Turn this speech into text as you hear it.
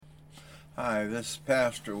Hi, this is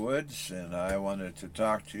Pastor Woods, and I wanted to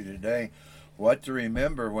talk to you today what to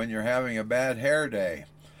remember when you're having a bad hair day.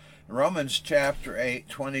 Romans chapter 8,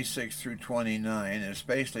 26 through 29, is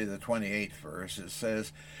basically the 28th verse. It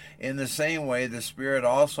says, "In the same way, the Spirit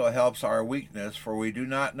also helps our weakness, for we do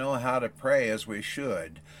not know how to pray as we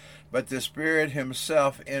should. But the Spirit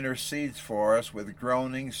Himself intercedes for us with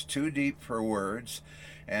groanings too deep for words.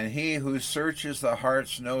 And He who searches the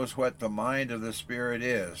hearts knows what the mind of the Spirit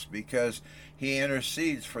is, because He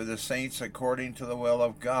intercedes for the saints according to the will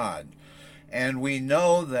of God. And we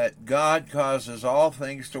know that God causes all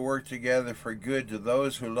things to work together for good to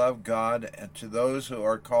those who love God and to those who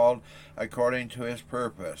are called according to His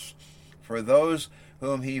purpose. For those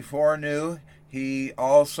whom He foreknew, He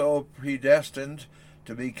also predestined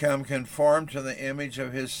to become conformed to the image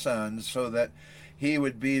of His Son, so that He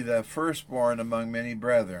would be the firstborn among many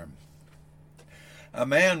brethren. A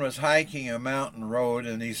man was hiking a mountain road,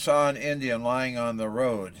 and he saw an Indian lying on the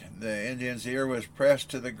road. The Indian's ear was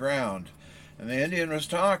pressed to the ground, and the Indian was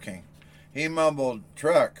talking. He mumbled,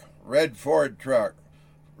 "Truck, red Ford truck,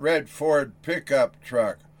 red Ford pickup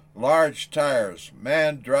truck, large tires,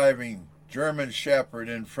 man driving, German Shepherd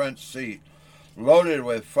in front seat, loaded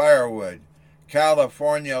with firewood,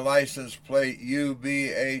 California license plate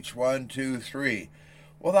UBH123.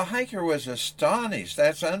 Well, the hiker was astonished.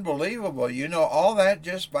 That's unbelievable. You know all that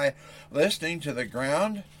just by listening to the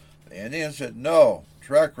ground? The Indian said, "No,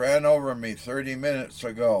 truck ran over me 30 minutes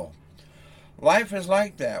ago." Life is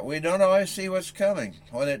like that. We don't always see what's coming.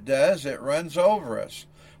 When it does, it runs over us.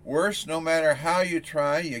 Worse, no matter how you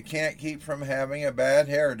try, you can't keep from having a bad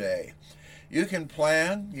hair day. You can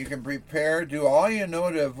plan, you can prepare, do all you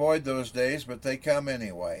know to avoid those days, but they come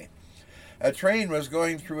anyway. A train was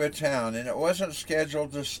going through a town, and it wasn't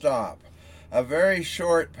scheduled to stop. A very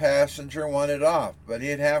short passenger wanted off, but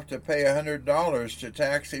he'd have to pay $100 to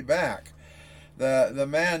taxi back. The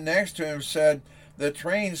man next to him said, "The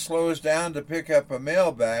train slows down to pick up a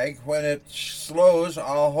mailbag. When it slows,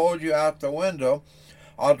 I'll hold you out the window.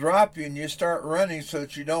 I'll drop you and you start running so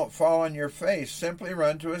that you don't fall on your face. Simply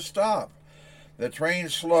run to a stop." The train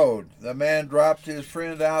slowed. The man dropped his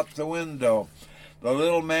friend out the window. The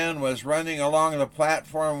little man was running along the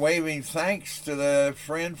platform waving thanks to the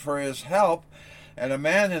friend for his help, and a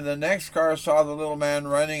man in the next car saw the little man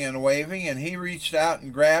running and waving, and he reached out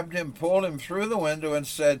and grabbed him, pulled him through the window, and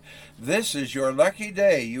said, "This is your lucky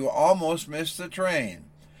day. You almost missed the train."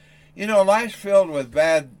 You know, life's filled with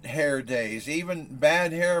bad hair days, even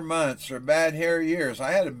bad hair months or bad hair years.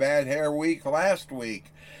 I had a bad hair week last week.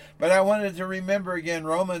 But I wanted to remember again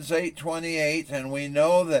Romans 8:28, and we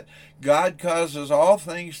know that God causes all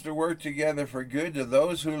things to work together for good to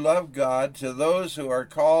those who love God, to those who are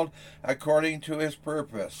called according to His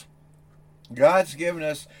purpose. God's given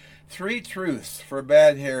us three truths for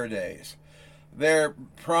bad hair days. They're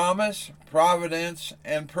promise, providence,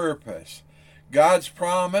 and purpose. God's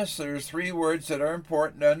promise, there's three words that are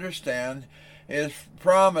important to understand. His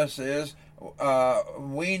promise is,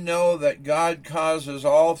 we know that God causes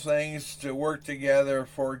all things to work together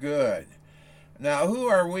for good. Now, who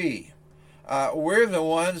are we? We're the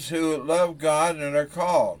ones who love God and are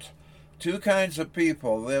called. Two kinds of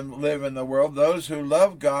people live in the world, those who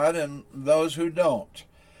love God and those who don't.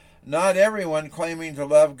 Not everyone claiming to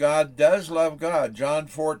love God does love God. John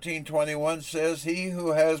 14:21 says, "He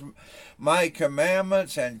who has my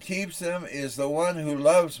commandments and keeps them is the one who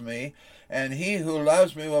loves me, and he who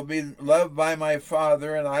loves me will be loved by my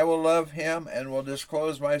Father, and I will love him and will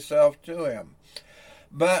disclose myself to him."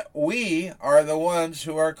 But we are the ones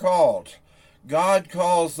who are called. God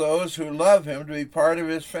calls those who love Him to be part of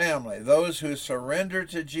His family. Those who surrender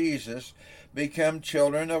to Jesus become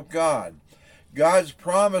children of God. God's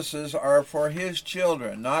promises are for His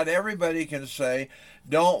children. Not everybody can say,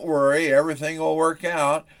 "Don't worry, everything will work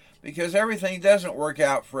out," because everything doesn't work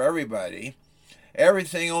out for everybody.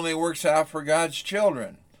 Everything only works out for God's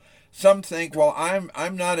children. Some think, "Well,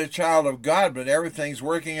 I'm not a child of God, but everything's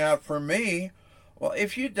working out for me." Well,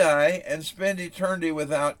 if you die and spend eternity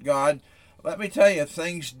without God, let me tell you,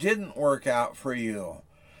 things didn't work out for you.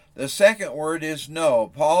 The second word is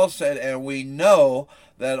know. Paul said, "And we know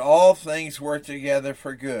that all things work together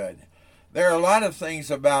for good." There are a lot of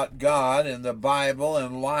things about God and the Bible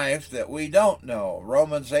and life that we don't know.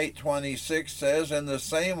 Romans 8:26 says, "In the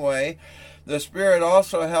same way, the Spirit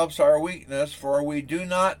also helps our weakness, for we do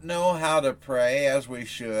not know how to pray as we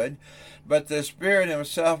should, but the Spirit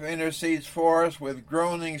Himself intercedes for us with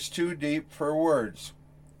groanings too deep for words."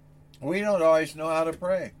 We don't always know how to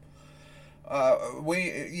pray.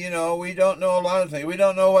 We don't know a lot of things. We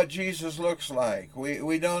don't know what Jesus looks like.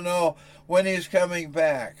 We don't know when he's coming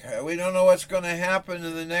back. We don't know what's going to happen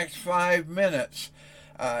in the next 5 minutes.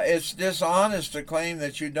 It's dishonest to claim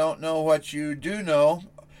that you don't know what you do know,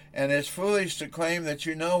 and it's foolish to claim that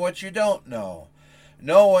you know what you don't know.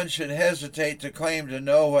 No one should hesitate to claim to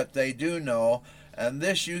know what they do know, and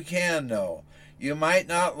this you can know. You might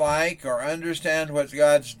not like or understand what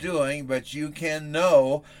God's doing, but you can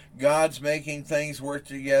know God's making things work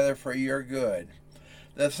together for your good.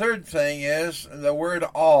 The third thing is the word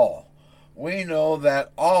all. We know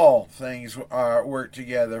that all things work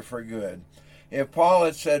together for good. If Paul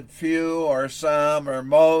had said few or some or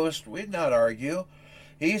most, we'd not argue.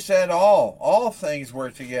 He said all. All things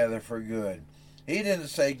work together for good. He didn't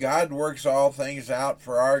say God works all things out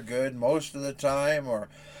for our good most of the time, or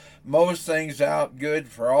most things out good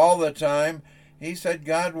for all the time. He said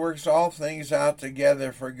God works all things out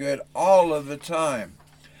together for good all of the time.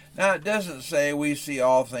 Now, it doesn't say we see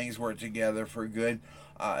all things work together for good,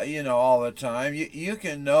 all the time. You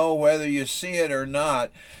can know whether you see it or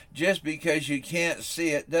not. Just because you can't see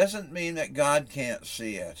it doesn't mean that God can't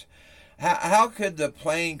see it. How could the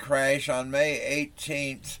plane crash on May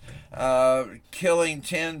 18th, killing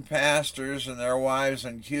 10 pastors and their wives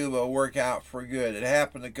in Cuba, work out for good? It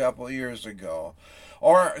happened a couple of years ago.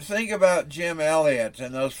 Or think about Jim Elliot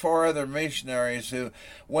and those 4 other missionaries who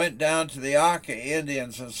went down to the Auca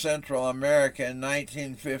Indians in Central America in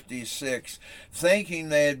 1956, thinking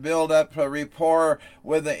they had built up a rapport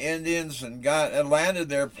with the Indians and landed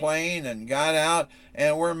their plane and got out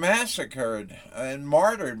and were massacred and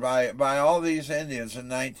martyred by all these Indians in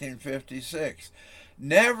 1956.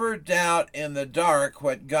 Never doubt in the dark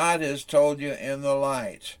what God has told you in the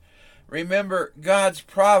light. Remember God's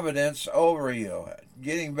providence over you.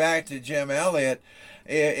 Getting back to Jim Elliot,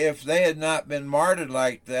 if they had not been martyred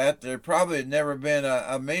like that, there probably had never been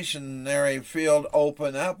a missionary field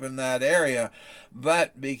open up in that area.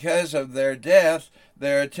 But because of their death,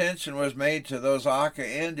 their attention was made to those Auca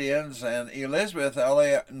Indians, and Elizabeth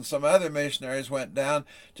Elliot and some other missionaries went down.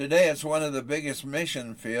 Today, it's one of the biggest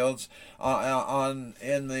mission fields in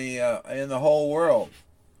the whole world.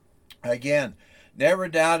 Again, never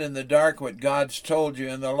doubt in the dark what God's told you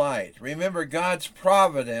in the light. Remember God's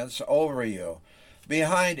providence over you.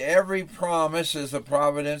 Behind every promise is the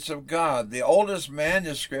providence of God. The oldest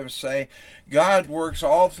manuscripts say God works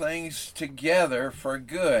all things together for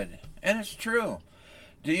good. And it's true.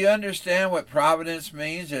 Do you understand what providence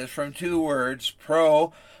means? It's from 2 words,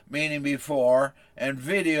 pro, meaning before, and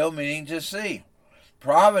video, meaning to see.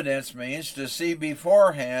 Providence means to see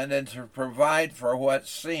beforehand and to provide for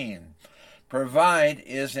what's seen. Provide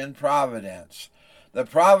is in providence. The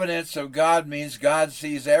providence of God means God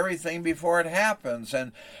sees everything before it happens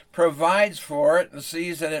and provides for it and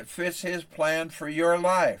sees that it fits his plan for your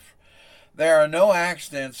life. There are no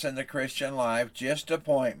accidents in the Christian life, just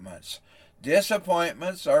appointments.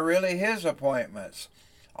 Disappointments are really his appointments.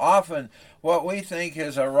 Often what we think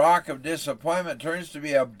is a rock of disappointment turns to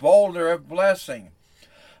be a boulder of blessing.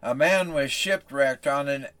 A man was shipwrecked on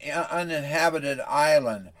an uninhabited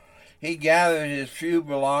island. He gathered his few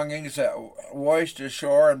belongings, washed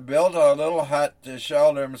ashore, and built a little hut to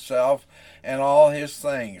shelter himself and all his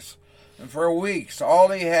things. And for weeks, all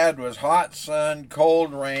he had was hot sun,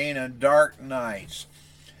 cold rain, and dark nights.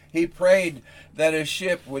 He prayed that a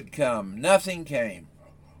ship would come. Nothing came.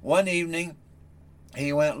 One evening,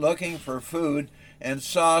 he went looking for food and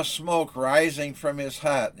saw smoke rising from his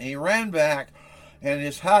hut. He ran back, and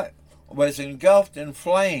his hut was engulfed in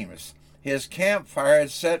flames. His campfire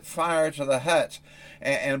had set fire to the hut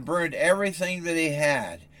and burned everything that he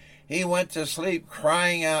had. He went to sleep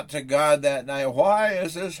crying out to God that night, "Why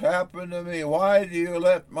has this happened to me? Why do you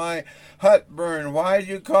let my hut burn? Why do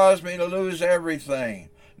you cause me to lose everything?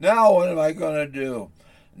 Now what am I going to do?"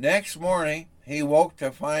 Next morning, he woke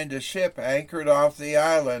to find a ship anchored off the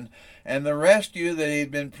island, and the rescue that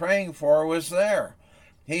he'd been praying for was there.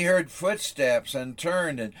 He heard footsteps and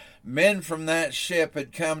turned, and men from that ship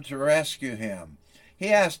had come to rescue him. He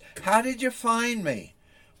asked, "How did you find me?"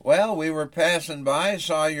 "Well, we were passing by,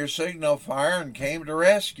 saw your signal fire, and came to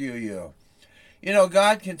rescue you." You know,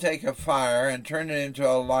 God can take a fire and turn it into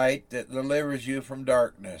a light that delivers you from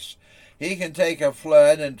darkness. He can take a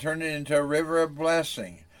flood and turn it into a river of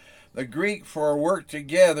blessing. The Greek for work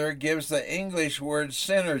together gives the English word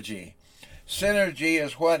synergy. Synergy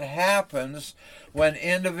is what happens when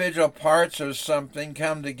individual parts of something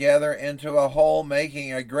come together into a whole,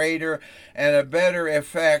 making a greater and a better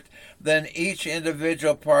effect than each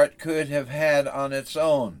individual part could have had on its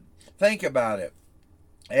own. Think about it.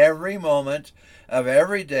 Every moment of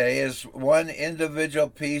every day is one individual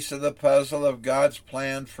piece of the puzzle of God's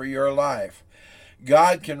plan for your life.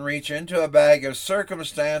 God can reach into a bag of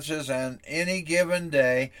circumstances and any given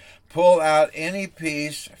day pull out any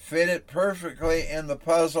piece, fit it perfectly in the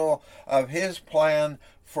puzzle of His plan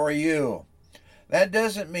for you. That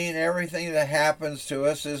doesn't mean everything that happens to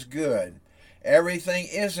us is good. Everything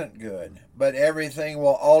isn't good, but everything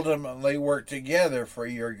will ultimately work together for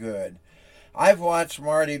your good. I've watched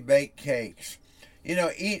Marty bake cakes.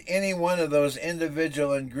 Eat any one of those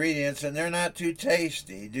individual ingredients and they're not too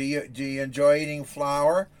tasty. Do you enjoy eating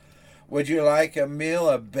flour? Would you like a meal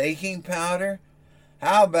of baking powder?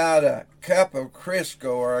 How about a cup of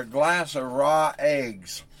Crisco or a glass of raw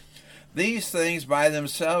eggs? These things by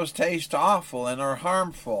themselves taste awful and are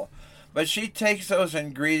harmful. But she takes those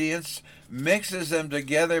ingredients, mixes them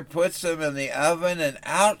together, puts them in the oven, and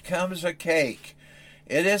out comes a cake.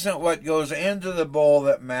 It isn't what goes into the bowl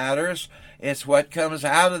that matters. It's what comes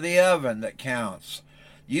out of the oven that counts.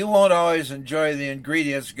 You won't always enjoy the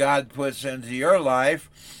ingredients God puts into your life,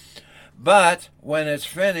 but when it's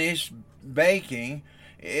finished baking,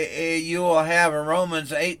 you will have a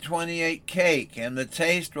Romans 8:28 cake, and the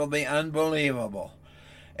taste will be unbelievable.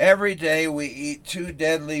 Every day we eat two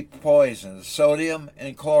deadly poisons, sodium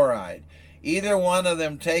and chloride. Either one of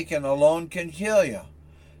them taken alone can kill you.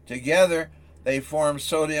 Together, they form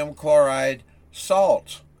sodium chloride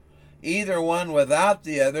salt. Either one without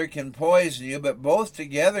the other can poison you, but both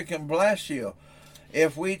together can bless you.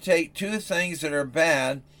 If we take two things that are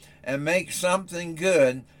bad and make something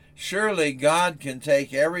good, surely God can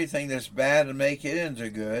take everything that's bad and make it into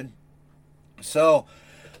good. So,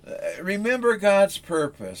 remember God's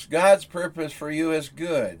purpose. God's purpose for you is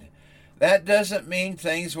good. That doesn't mean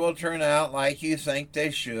things will turn out like you think they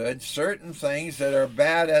should. Certain things that are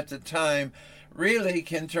bad at the time really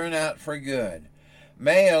can turn out for good.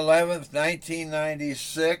 May 11th,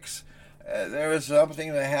 1996, there was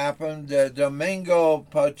something that happened. Domingo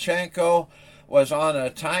Pacheco was on a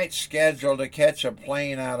tight schedule to catch a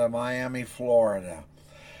plane out of Miami, Florida.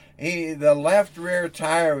 The left rear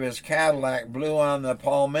tire of his Cadillac blew on the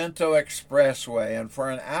Palmetto Expressway, and for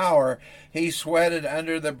an hour he sweated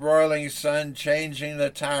under the broiling sun changing the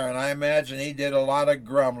tire, and I imagine he did a lot of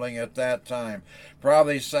grumbling at that time,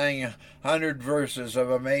 probably sang 100 verses of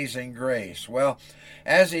Amazing Grace. Well,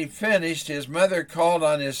 as he finished, his mother called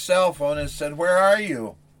on his cell phone and said, "Where are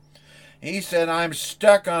you?" He said, "I'm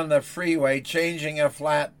stuck on the freeway changing a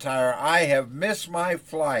flat tire. I have missed my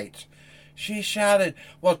flight." She shouted,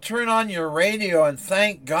 "Well, turn on your radio and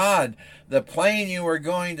thank God. The plane you were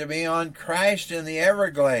going to be on crashed in the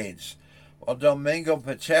Everglades." Well, Domingo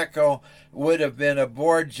Pacheco would have been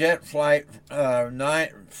aboard jet flight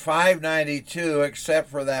 592 except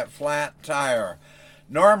for that flat tire.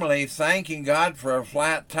 Normally, thanking God for a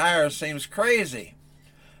flat tire seems crazy,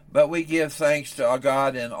 but we give thanks to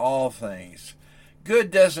God in all things.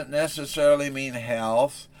 Good doesn't necessarily mean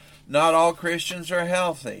health. Not all Christians are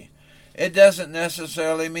healthy. It doesn't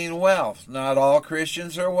necessarily mean wealth. Not all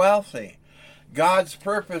Christians are wealthy. God's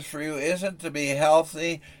purpose for you isn't to be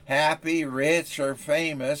healthy, happy, rich, or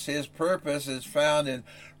famous. His purpose is found in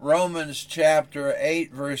Romans chapter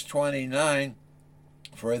 8, verse 29.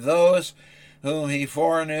 For those whom he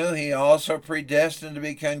foreknew, he also predestined to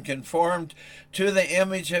become conformed to the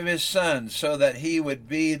image of his Son, so that he would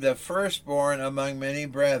be the firstborn among many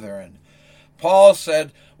brethren. Paul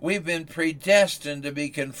said, we've been predestined to be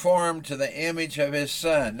conformed to the image of his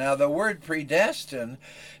Son. Now, the word predestined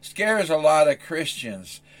scares a lot of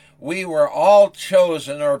Christians. We were all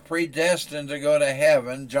chosen or predestined to go to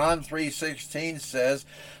heaven. John 3:16 says,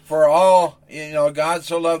 for all, God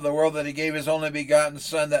so loved the world that he gave his only begotten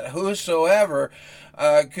Son, that whosoever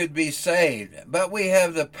could be saved. But we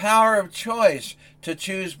have the power of choice to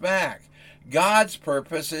choose back. God's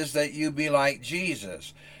purpose is that you be like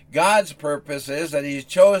Jesus. God's purpose is that he's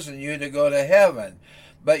chosen you to go to heaven.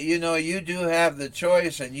 But you do have the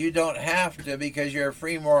choice, and you don't have to, because you're a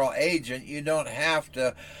free moral agent, you don't have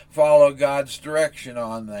to follow God's direction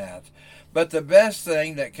on that. But the best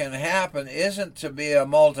thing that can happen isn't to be a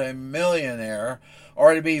multimillionaire,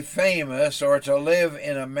 or to be famous, or to live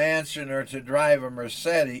in a mansion, or to drive a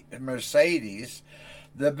Mercedes.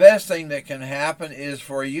 The best thing that can happen is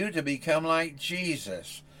for you to become like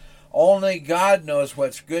Jesus. Only God knows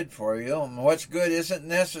what's good for you, and what's good isn't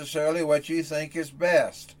necessarily what you think is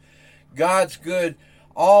best. God's good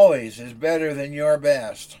always is better than your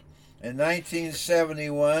best. In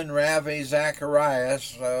 1971, Ravi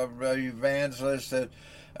Zacharias, an evangelist that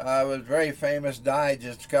was very famous, died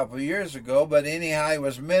just a couple of years ago, but anyhow, he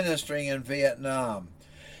was ministering in Vietnam.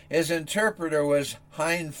 His interpreter was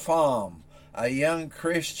Hein Pham, a young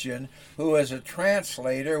Christian who was a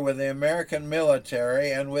translator with the American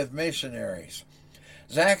military and with missionaries.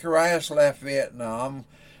 Zacharias left Vietnam.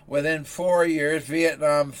 Within 4 years,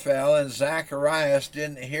 Vietnam fell, and Zacharias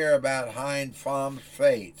didn't hear about Hein Phom's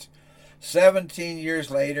fate. 17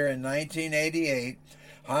 years later, in 1988,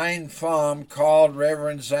 Hein Phom called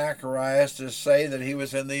Reverend Zacharias to say that he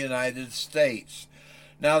was in the United States.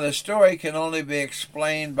 Now, the story can only be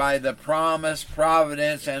explained by the promise,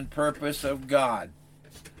 providence, and purpose of God.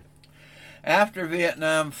 After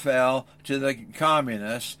Vietnam fell to the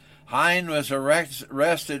communists, Hein was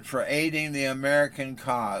arrested for aiding the American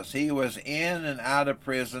cause. He was in and out of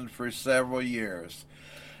prison for several years.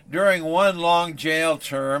 During one long jail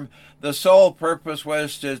term, the sole purpose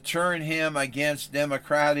was to turn him against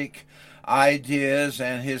democratic ideas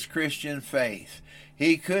and his Christian faith.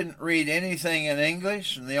 He couldn't read anything in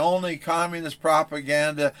English, and the only communist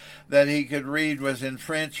propaganda that he could read was in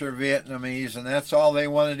French or Vietnamese, and that's all they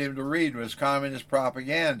wanted him to read was communist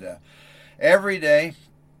propaganda. Every day,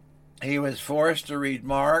 he was forced to read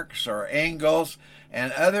Marx or Engels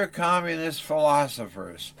and other communist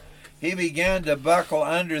philosophers. He began to buckle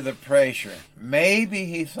under the pressure. Maybe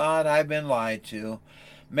he thought, I've been lied to.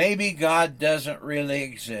 Maybe God doesn't really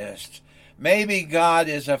exist. Maybe God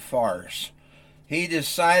is a farce. He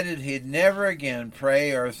decided he'd never again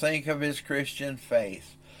pray or think of his Christian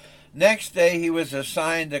faith. Next day he was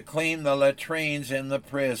assigned to clean the latrines in the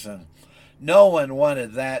prison. No one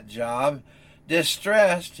wanted that job.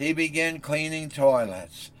 Distressed, he began cleaning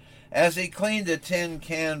toilets. As he cleaned a tin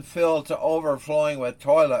can filled to overflowing with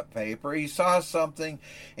toilet paper, he saw something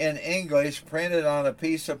in English printed on a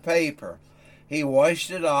piece of paper. He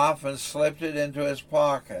washed it off and slipped it into his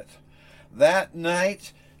pocket. That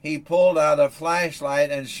night, he pulled out a flashlight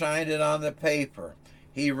and shined it on the paper.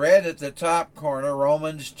 He read at the top corner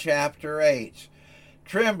Romans chapter 8.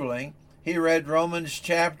 Trembling, he read Romans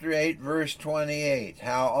chapter 8, verse 28,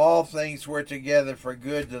 how all things work together for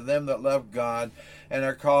good to them that love God and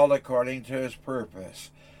are called according to his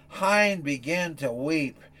purpose. Hein began to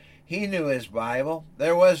weep. He knew his Bible.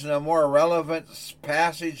 There wasn't a more relevant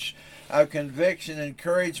passage of conviction,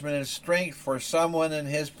 encouragement, and strength for someone in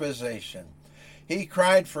his position. He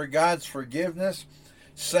cried for God's forgiveness,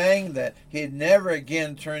 saying that he'd never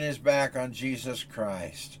again turn his back on Jesus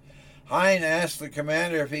Christ. Hein asked the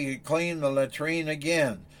commander if he could clean the latrine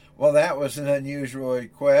again. Well, that was an unusual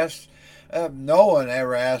request. No one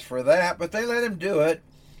ever asked for that, but they let him do it,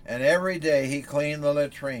 and every day he cleaned the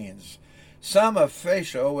latrines. Some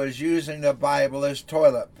official was using the Bible as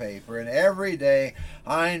toilet paper, and every day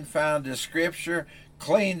Hein found the scripture,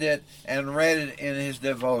 cleaned it, and read it in his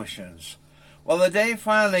devotions. Well, the day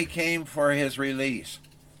finally came for his release.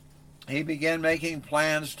 He began making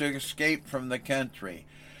plans to escape from the country.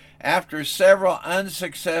 After several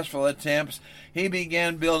unsuccessful attempts, he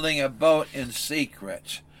began building a boat in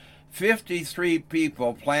secret. 53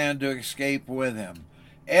 people planned to escape with him.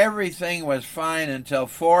 Everything was fine until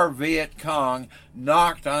 4 Viet Cong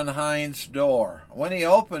knocked on Hein's door. When he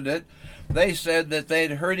opened it, they said that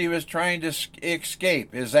they'd heard he was trying to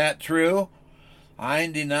escape. Is that true?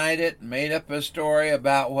 Hein denied it and made up a story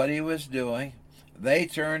about what he was doing. They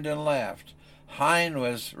turned and left. Hein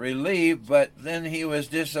was relieved, but then he was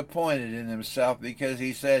disappointed in himself because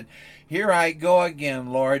he said, "Here I go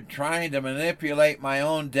again, Lord, trying to manipulate my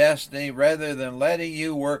own destiny rather than letting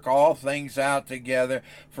you work all things out together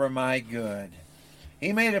for my good."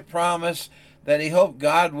 He made a promise that he hoped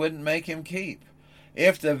God wouldn't make him keep.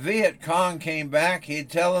 If the Viet Cong came back, he'd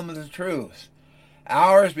tell them the truth.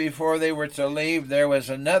 Hours before they were to leave, there was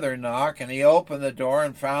another knock, and he opened the door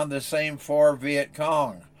and found the same 4 Viet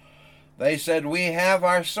Cong. They said, "We have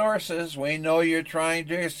our sources. We know you're trying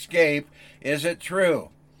to escape. Is it true?"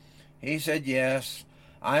 He said, "Yes.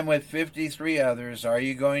 I'm with 53 others. Are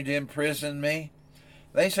you going to imprison me?"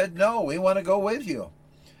 They said, "No, we want to go with you."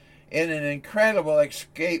 In an incredible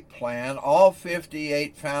escape plan, all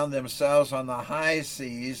 58 found themselves on the high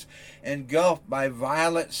seas, engulfed by a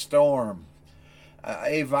violent storm.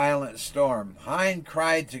 Hein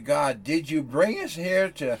cried to God, "Did you bring us here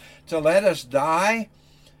to let us die?"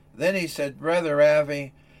 Then he said, "Brother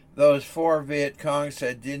Ravi, those 4 Viet Cong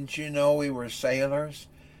said, 'Didn't you know we were sailors?'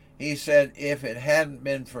 He said, 'If it hadn't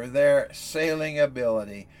been for their sailing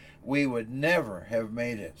ability, we would never have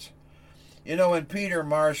made it.'" You know, when Peter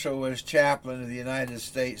Marshall was chaplain of the United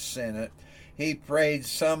States Senate, he prayed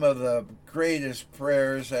some of the greatest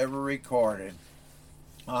prayers ever recorded.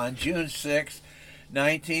 On June 6,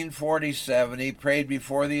 1947, he prayed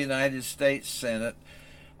before the United States Senate,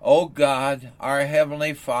 "O God, our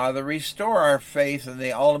Heavenly Father, restore our faith in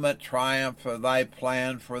the ultimate triumph of thy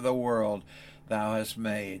plan for the world thou hast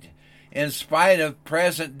made. In spite of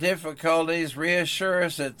present difficulties, reassure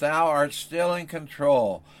us that thou art still in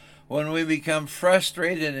control. When we become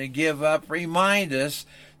frustrated and give up, remind us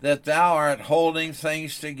that thou art holding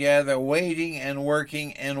things together, waiting and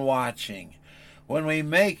working and watching. When we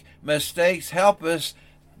make mistakes, help us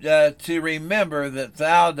to remember that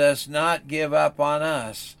thou dost not give up on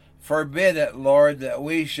us. Forbid it, Lord, that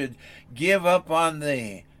we should give up on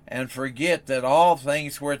thee and forget that all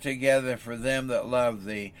things work together for them that love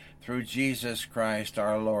thee, through Jesus Christ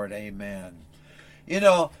our Lord. Amen. You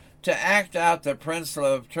know, to act out the principle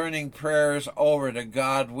of turning prayers over to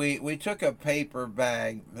God, we took a paper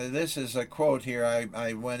bag. This is a quote here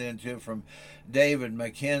I went into from David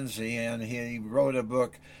McKenzie, and he wrote a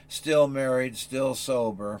book, Still Married, Still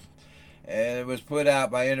Sober. And it was put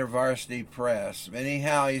out by InterVarsity Press.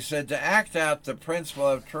 Anyhow, he said, to act out the principle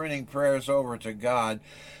of turning prayers over to God,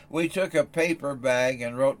 we took a paper bag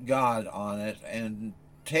and wrote God on it and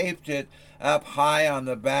taped it up high on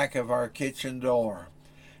the back of our kitchen door.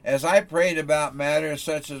 As I prayed about matters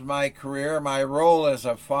such as my career, my role as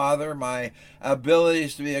a father, my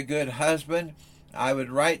abilities to be a good husband, I would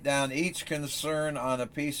write down each concern on a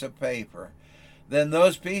piece of paper. Then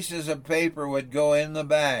those pieces of paper would go in the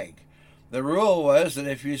bag. The rule was that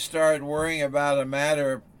if you start worrying about a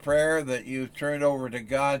matter of prayer that you've turned over to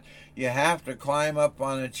God, you have to climb up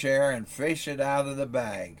on a chair and fish it out of the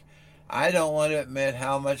bag. I don't want to admit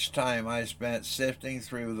how much time I spent sifting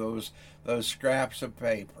through those scraps of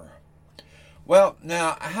paper. Well,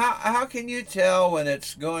 now, how can you tell when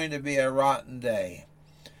it's going to be a rotten day?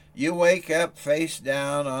 You wake up face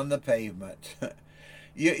down on the pavement.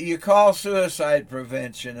 You call suicide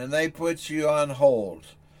prevention and they put you on hold.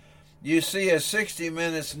 You see a 60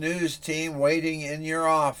 Minutes news team waiting in your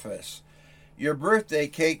office. Your birthday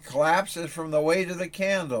cake collapses from the weight of the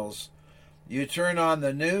candles. You turn on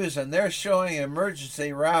the news and they're showing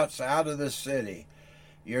emergency routes out of the city.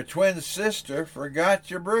 Your twin sister forgot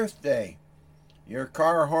your birthday. Your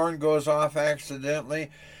car horn goes off accidentally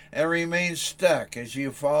and remains stuck as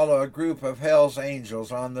you follow a group of Hell's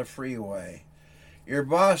Angels on the freeway. Your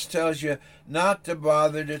boss tells you not to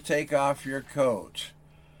bother to take off your coat.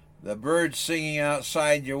 The bird singing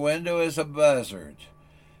outside your window is a buzzard.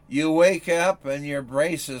 You wake up and your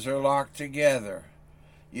braces are locked together.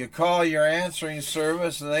 You call your answering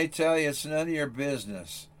service and they tell you it's none of your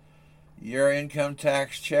business. Your income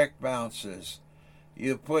tax check bounces.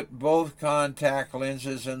 You put both contact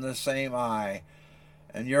lenses in the same eye.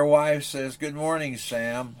 And your wife says, "Good morning,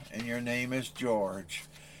 Sam," and your name is George.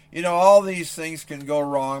 You know, all these things can go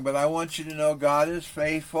wrong, but I want you to know God is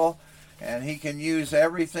faithful. And he can use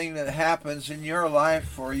everything that happens in your life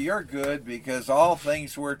for your good, because all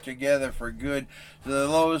things work together for good to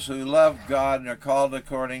those who love God and are called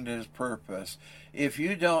according to his purpose. If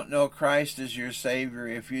you don't know Christ as your Savior,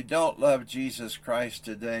 if you don't love Jesus Christ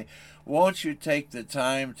today, won't you take the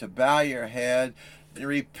time to bow your head,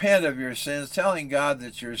 repent of your sins, telling God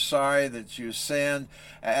that you're sorry, that you sinned,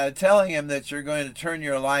 telling him that you're going to turn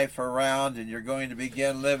your life around and you're going to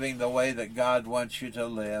begin living the way that God wants you to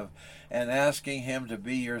live, and asking him to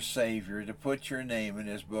be your Savior, to put your name in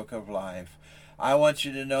his book of life. I want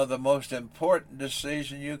you to know the most important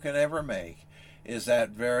decision you can ever make is that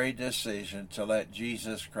very decision to let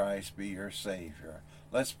Jesus Christ be your Savior.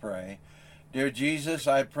 Let's pray. Dear Jesus,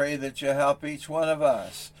 I pray that you help each one of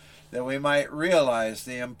us, that we might realize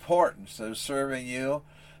the importance of serving you,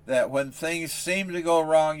 that when things seem to go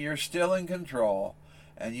wrong, you're still in control,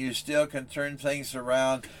 and you still can turn things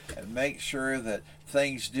around and make sure that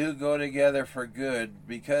things do go together for good,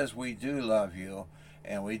 because we do love you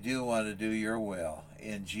and we do want to do your will.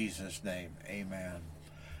 In Jesus' name, amen.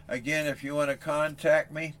 Again, if you want to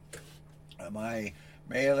contact me, my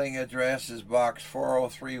mailing address is Box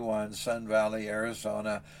 4031, Sun Valley,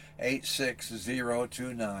 Arizona,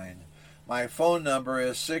 86029. My phone number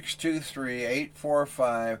is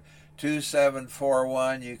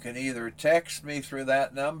 623-845-2741. You can either text me through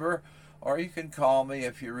that number, or you can call me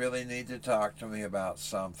if you really need to talk to me about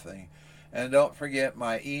something. And don't forget,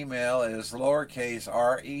 my email is lowercase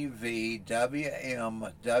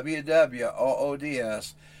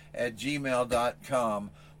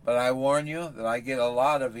revwwoods@gmail.com. But I warn you that I get a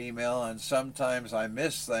lot of email, and sometimes I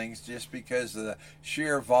miss things just because of the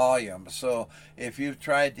sheer volume. So if you've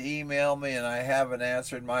tried to email me and I haven't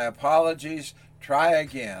answered, my apologies. Try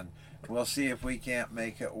again. We'll see if we can't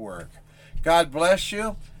make it work. God bless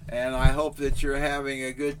you, and I hope that you're having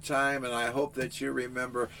a good time, and I hope that you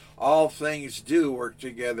remember all things do work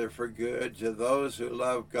together for good to those who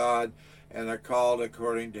love God and are called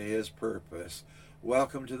according to his purpose.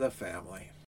 Welcome to the family.